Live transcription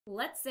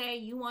Let's say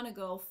you want to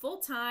go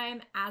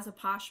full-time as a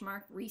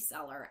Poshmark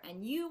reseller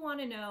and you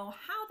want to know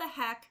how the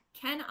heck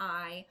can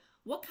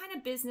what kind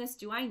of business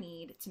do I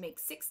need to make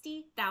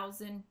 $60,000?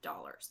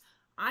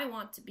 I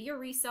want to be a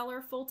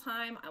reseller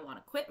full-time. I want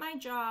to quit my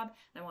job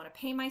and I want to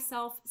pay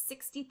myself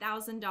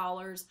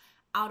 $60,000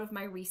 out of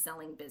my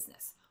reselling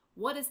business.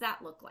 What does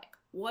that look like?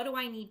 What do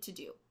I need to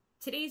do?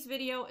 Today's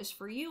video is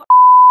for you.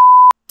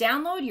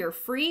 Download your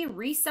free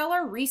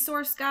reseller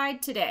resource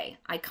guide today.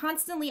 I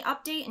constantly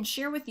update and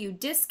share with you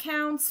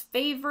discounts,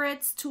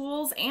 favorites,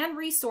 tools, and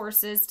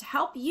resources to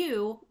help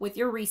you with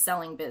your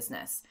reselling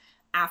business.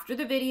 After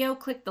the video,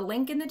 click the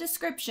link in the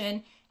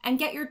description and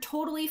get your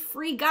totally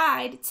free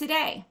guide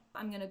today.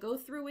 I'm going to go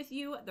through with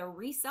you the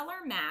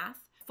reseller math,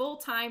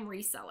 full-time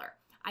reseller.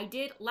 I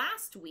did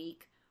last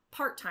week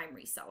part-time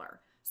reseller.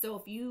 So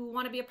if you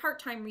want to be a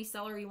part-time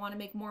reseller, you want to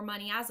make more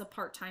money as a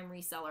part-time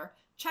reseller,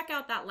 check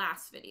out that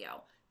last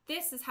video.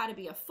 This is how to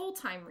be a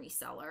full-time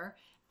reseller,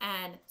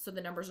 and so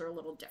the numbers are a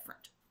little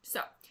different.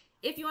 So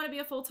if you want to be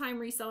a full-time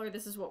reseller,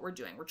 this is what we're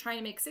doing. We're trying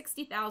to make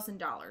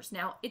 $60,000.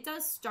 Now, it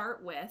does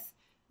start with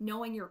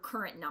knowing your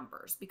current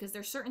numbers because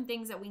there's certain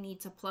things that we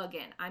need to plug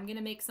in. I'm going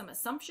to make some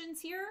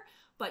assumptions here,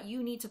 but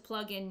you need to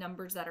plug in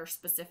numbers that are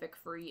specific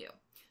for you.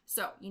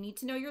 So you need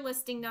to know your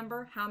listing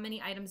number. How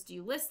many items do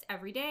you list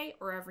every day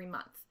or every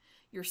month?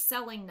 Your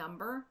selling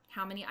number.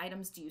 How many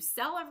items do you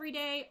sell every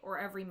day or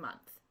every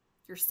month?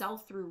 Your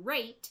sell-through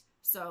rate,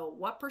 so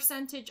what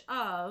percentage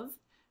of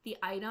the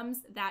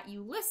items that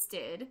you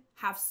listed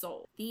have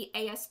sold. The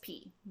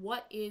ASP,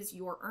 what is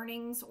your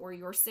earnings or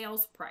your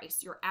sales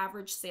price, your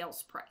average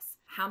sales price?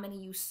 How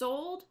many you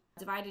sold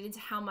divided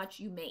into how much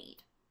you made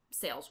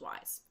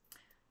sales-wise.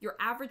 Your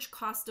average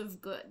cost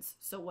of goods,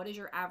 so what is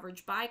your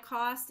average buy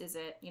cost? Is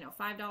it,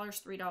 $5,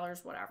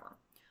 $3, whatever.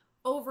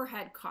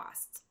 Overhead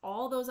costs,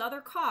 all those other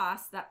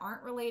costs that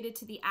aren't related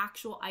to the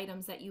actual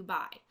items that you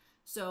buy.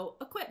 So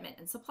equipment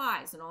and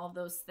supplies and all of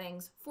those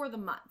things for the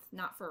month,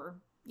 not for,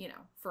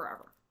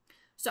 forever.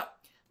 So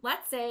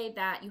let's say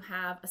that you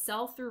have a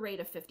sell-through rate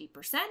of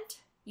 50%.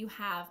 You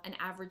have an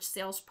average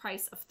sales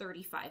price of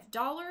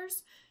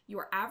 $35.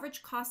 Your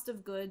average cost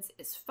of goods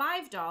is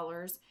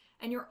 $5.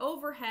 And your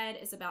overhead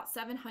is about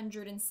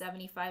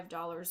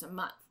 $775 a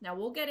month. Now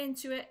we'll get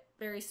into it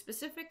very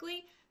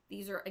specifically.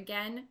 These are,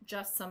 again,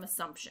 just some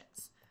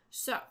assumptions.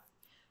 So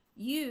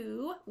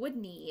you would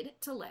need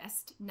to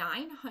list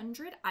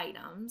 900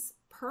 items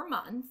per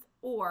month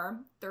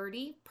or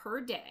 30 per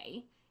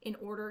day in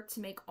order to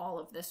make all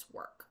of this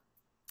work.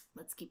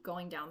 Let's keep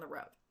going down the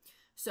road.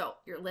 So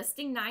you're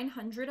listing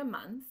 900 a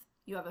month.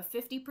 You have a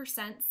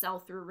 50%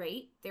 sell-through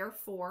rate.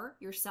 Therefore,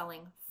 you're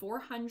selling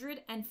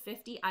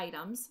 450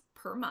 items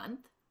per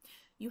month.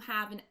 You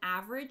have an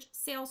average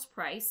sales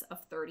price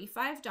of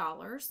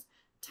 $35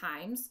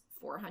 times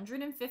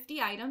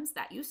 450 items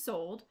that you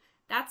sold.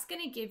 That's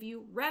going to give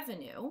you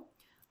revenue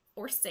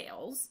or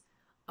sales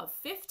of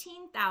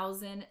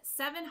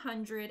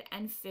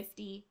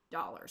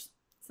 $15,750.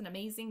 It's an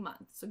amazing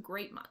month. It's a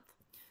great month.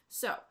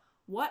 So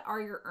what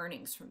are your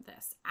earnings from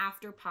this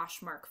after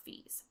Poshmark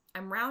fees?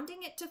 I'm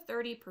rounding it to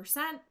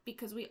 30%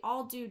 because we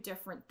all do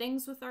different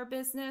things with our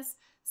business.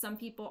 Some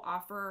people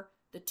offer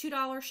the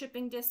 $2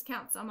 shipping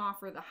discount, some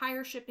offer the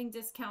higher shipping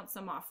discount,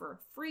 some offer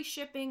free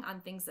shipping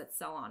on things that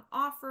sell on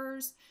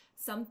offers.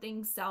 Some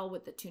things sell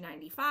with the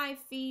 $2.95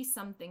 fee,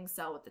 some things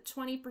sell with the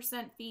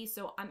 20% fee.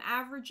 So I'm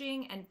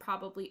averaging and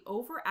probably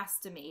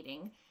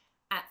overestimating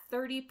at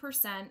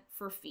 30%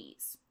 for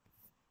fees,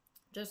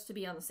 just to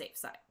be on the safe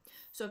side.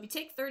 So if you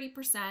take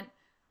 30%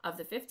 of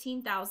the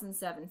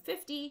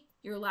 $15,750,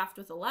 you're left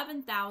with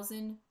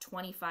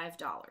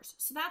 $11,025.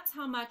 So that's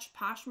how much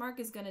Poshmark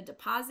is going to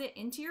deposit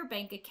into your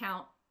bank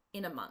account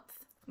in a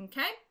month,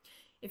 okay?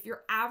 If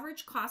your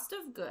average cost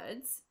of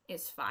goods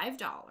is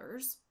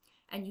 $5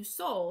 and you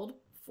sold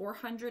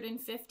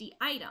 450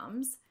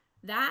 items,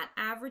 that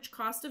average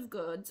cost of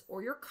goods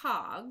or your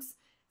COGS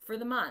for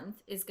the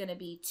month is going to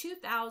be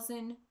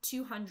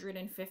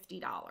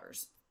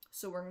 $2,250.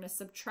 So we're going to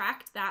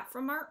subtract that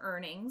from our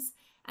earnings,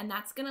 and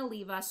that's going to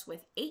leave us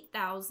with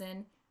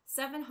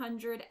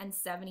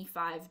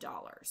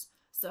 $8,775.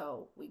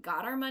 So we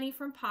got our money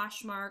from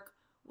Poshmark,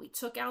 we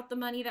took out the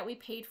money that we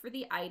paid for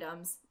the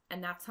items,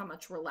 and that's how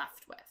much we're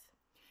left with.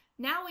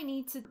 Now we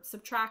need to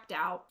subtract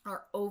out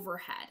our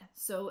overhead.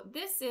 So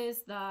this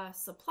is the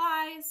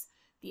supplies,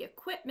 the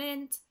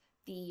equipment,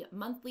 the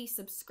monthly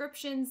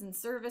subscriptions and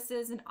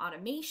services and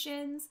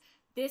automations.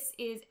 This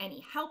is any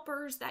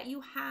helpers that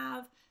you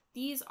have.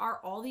 These are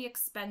all the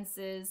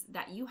expenses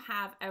that you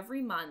have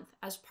every month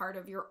as part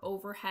of your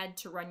overhead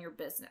to run your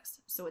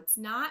business. So it's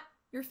not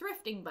your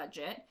thrifting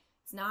budget.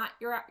 It's not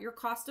your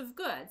cost of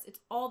goods. It's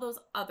all those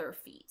other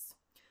fees.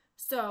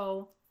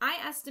 So I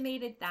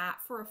estimated that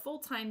for a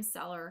full-time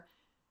seller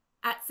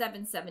at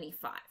 $775.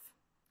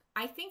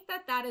 I think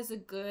that that is a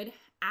good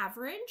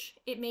average.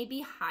 It may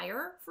be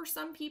higher for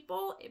some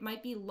people. It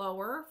might be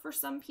lower for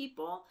some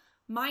people.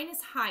 Mine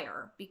is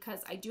higher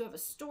because I do have a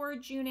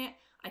storage unit.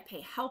 I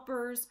pay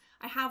helpers.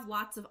 I have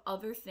lots of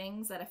other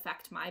things that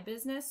affect my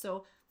business.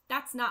 So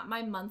that's not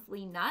my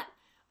monthly nut.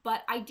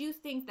 but I do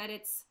think that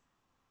it's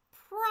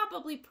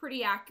probably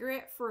pretty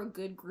accurate for a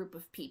good group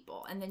of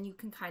people, and then you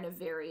can kind of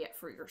vary it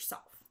for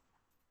yourself.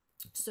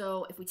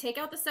 So if we take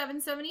out the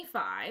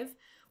 $775,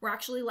 we're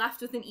actually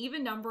left with an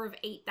even number of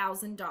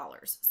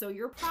 $8,000. So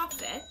your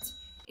profit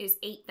is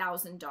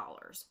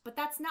 $8,000, but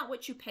that's not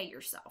what you pay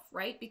yourself,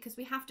 right? Because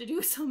we have to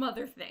do some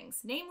other things,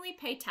 namely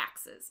pay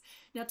taxes.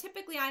 Now,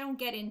 typically I don't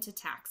get into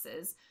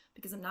taxes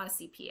because I'm not a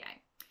CPA,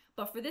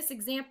 but for this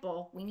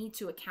example, we need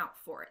to account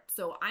for it.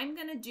 So I'm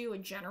going to do a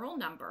general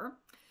number.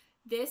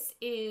 This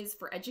is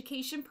for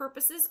education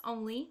purposes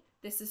only.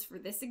 This is for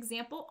this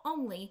example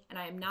only, and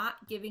I am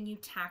not giving you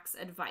tax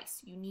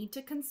advice. You need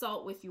to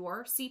consult with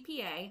your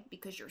CPA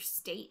because your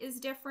state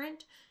is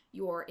different,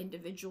 your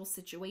individual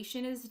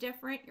situation is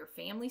different, your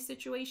family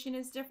situation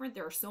is different.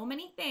 There are so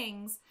many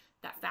things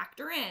that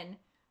factor in,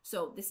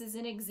 so this is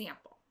an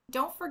example.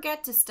 Don't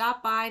forget to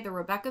stop by the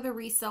Rebecca the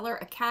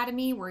Reseller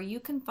Academy, where you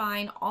can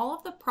find all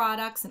of the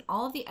products and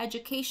all of the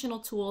educational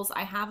tools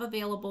I have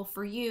available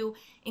for you,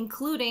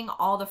 including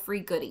all the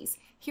free goodies.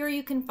 Here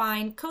you can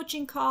find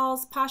coaching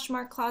calls,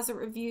 Poshmark closet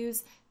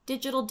reviews,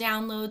 digital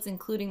downloads,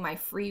 including my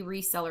free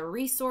reseller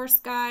resource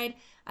guide,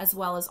 as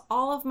well as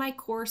all of my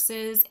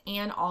courses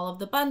and all of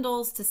the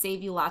bundles to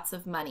save you lots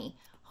of money.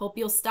 Hope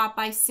you'll stop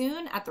by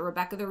soon at the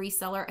Rebecca the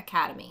Reseller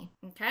Academy.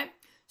 Okay?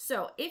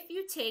 So if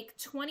you take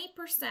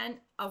 20%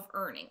 of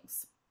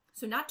earnings,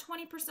 so not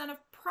 20% of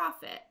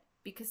profit,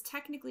 because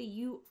technically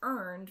you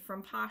earned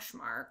from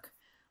Poshmark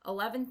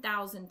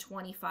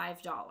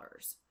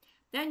 $11,025.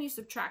 Then you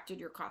subtracted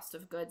your cost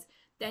of goods.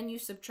 Then you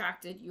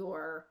subtracted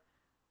your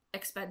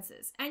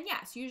expenses. And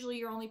yes, usually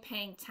you're only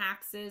paying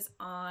taxes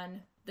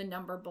on the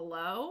number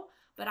below,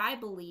 but I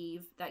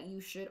believe that you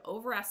should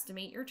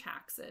overestimate your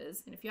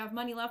taxes. And if you have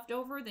money left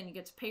over, then you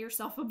get to pay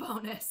yourself a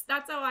bonus.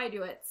 That's how I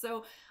do it.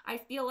 So I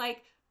feel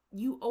like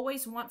you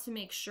always want to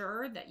make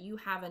sure that you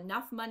have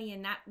enough money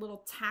in that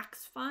little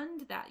tax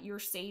fund that you're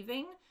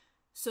saving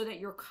so that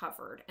you're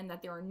covered and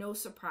that there are no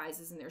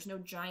surprises and there's no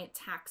giant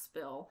tax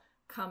bill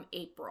come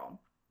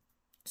April.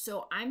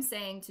 So I'm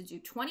saying to do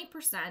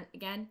 20%,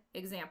 again,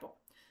 example,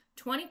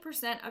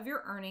 20% of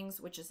your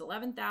earnings, which is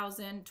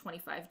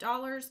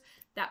 $11,025,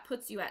 that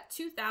puts you at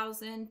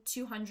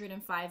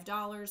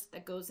 $2,205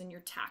 that goes in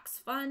your tax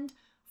fund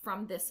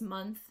from this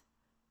month,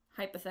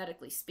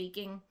 hypothetically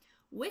speaking,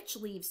 which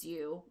leaves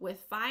you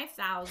with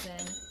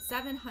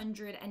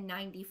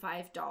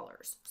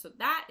 $5,795. So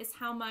that is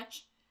how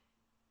much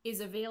is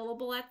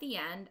available at the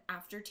end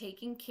after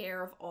taking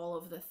care of all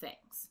of the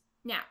things.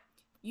 Now,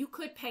 you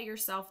could pay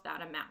yourself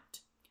that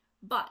amount,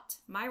 but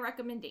my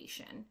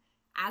recommendation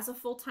as a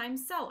full-time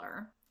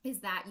seller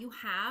is that you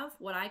have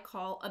what I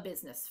call a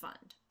business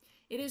fund.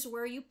 It is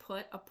where you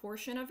put a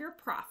portion of your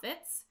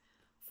profits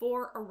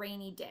for a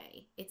rainy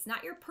day. It's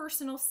not your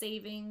personal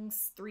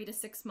savings 3 to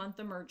 6 month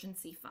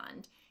emergency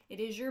fund.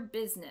 It is your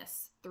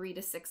business 3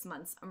 to 6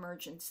 months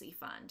emergency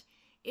fund.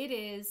 It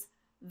is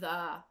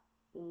the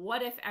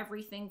what if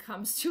everything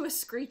comes to a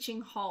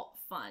screeching halt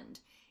fund.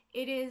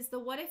 It is the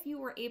what if you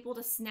were able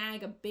to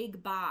snag a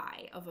big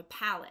buy of a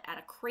pallet at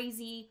a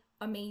crazy,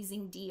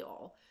 amazing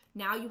deal.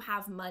 Now you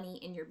have money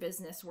in your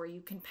business where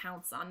you can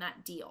pounce on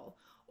that deal.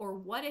 Or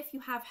what if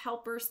you have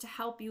helpers to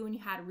help you and you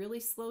had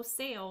really slow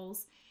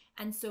sales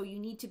and so you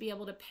need to be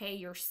able to pay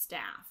your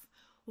staff?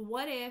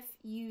 What if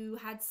you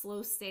had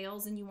slow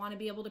sales and you want to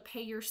be able to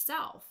pay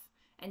yourself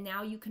and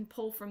now you can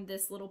pull from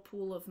this little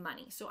pool of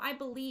money? So I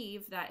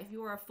believe that if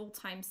you are a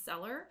full-time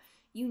seller,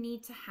 you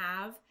need to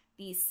have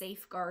these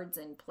safeguards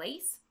in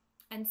place.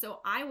 And so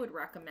I would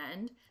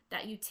recommend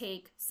that you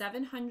take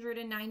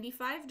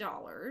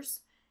 $795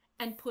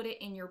 and put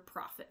it in your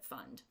profit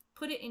fund.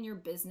 Put it in your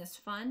business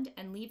fund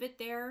and leave it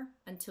there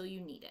until you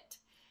need it.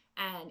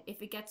 And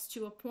if it gets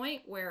to a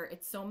point where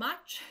it's so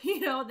much,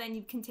 then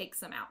you can take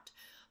some out.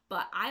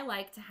 But I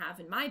like to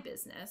have in my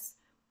business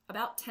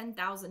about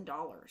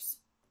 $10,000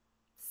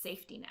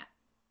 safety net,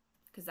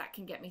 because that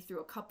can get me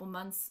through a couple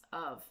months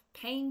of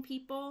paying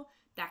people.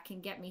 That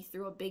can get me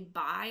through a big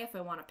buy if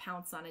I want to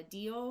pounce on a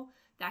deal.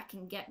 That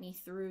can get me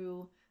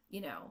through,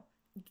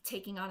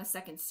 taking on a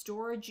second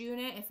storage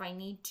unit if I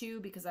need to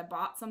because I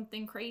bought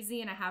something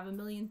crazy and I have a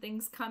million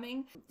things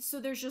coming. So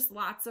there's just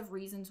lots of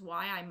reasons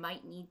why I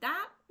might need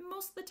that.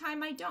 Most of the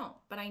time I don't,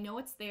 but I know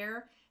it's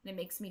there and it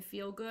makes me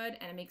feel good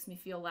and it makes me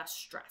feel less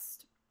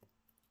stressed.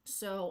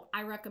 So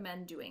I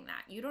recommend doing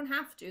that. You don't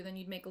have to, then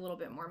you'd make a little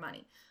bit more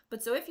money.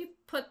 But so if you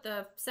put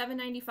the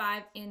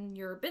 $795 in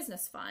your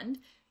business fund,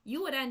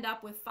 you would end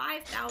up with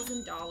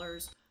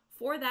 $5,000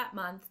 for that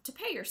month to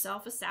pay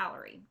yourself a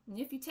salary. And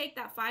if you take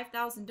that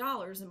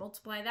 $5,000 and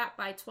multiply that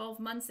by 12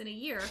 months in a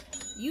year,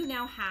 you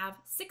now have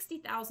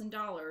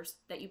 $60,000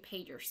 that you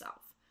paid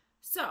yourself.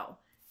 So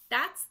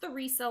that's the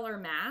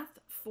reseller math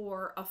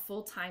for a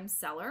full-time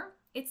seller.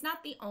 It's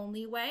not the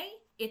only way,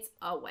 it's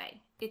a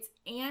way. It's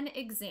an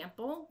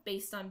example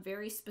based on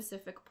very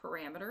specific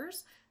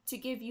parameters to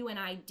give you an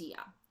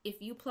idea.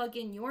 If you plug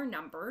in your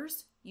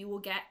numbers, you will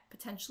get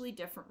potentially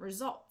different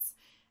results.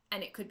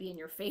 And it could be in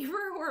your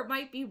favor or it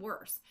might be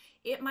worse.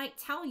 It might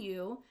tell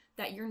you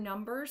that your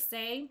numbers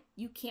say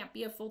you can't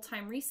be a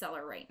full-time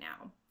reseller right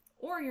now.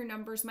 Or your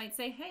numbers might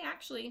say, hey,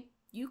 actually,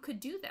 you could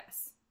do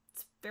this.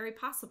 It's very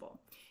possible.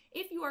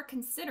 If you are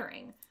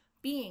considering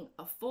being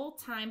a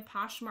full-time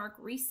Poshmark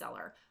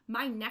reseller,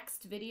 my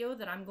next video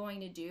that I'm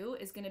going to do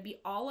is going to be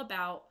all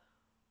about,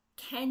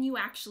 can you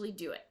actually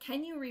do it?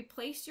 Can you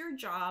replace your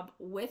job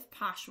with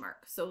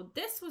Poshmark? So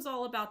this was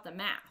all about the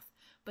math,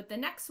 but the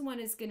next one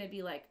is going to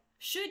be like,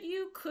 should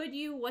you, could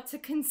you, what to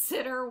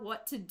consider,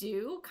 what to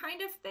do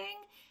kind of thing.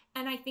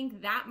 And I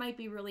think that might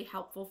be really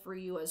helpful for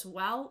you as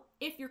well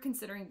if you're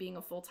considering being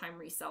a full-time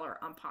reseller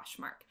on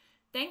Poshmark.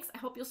 Thanks. I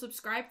hope you'll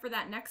subscribe for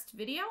that next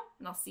video,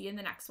 and I'll see you in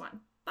the next one.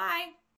 Bye.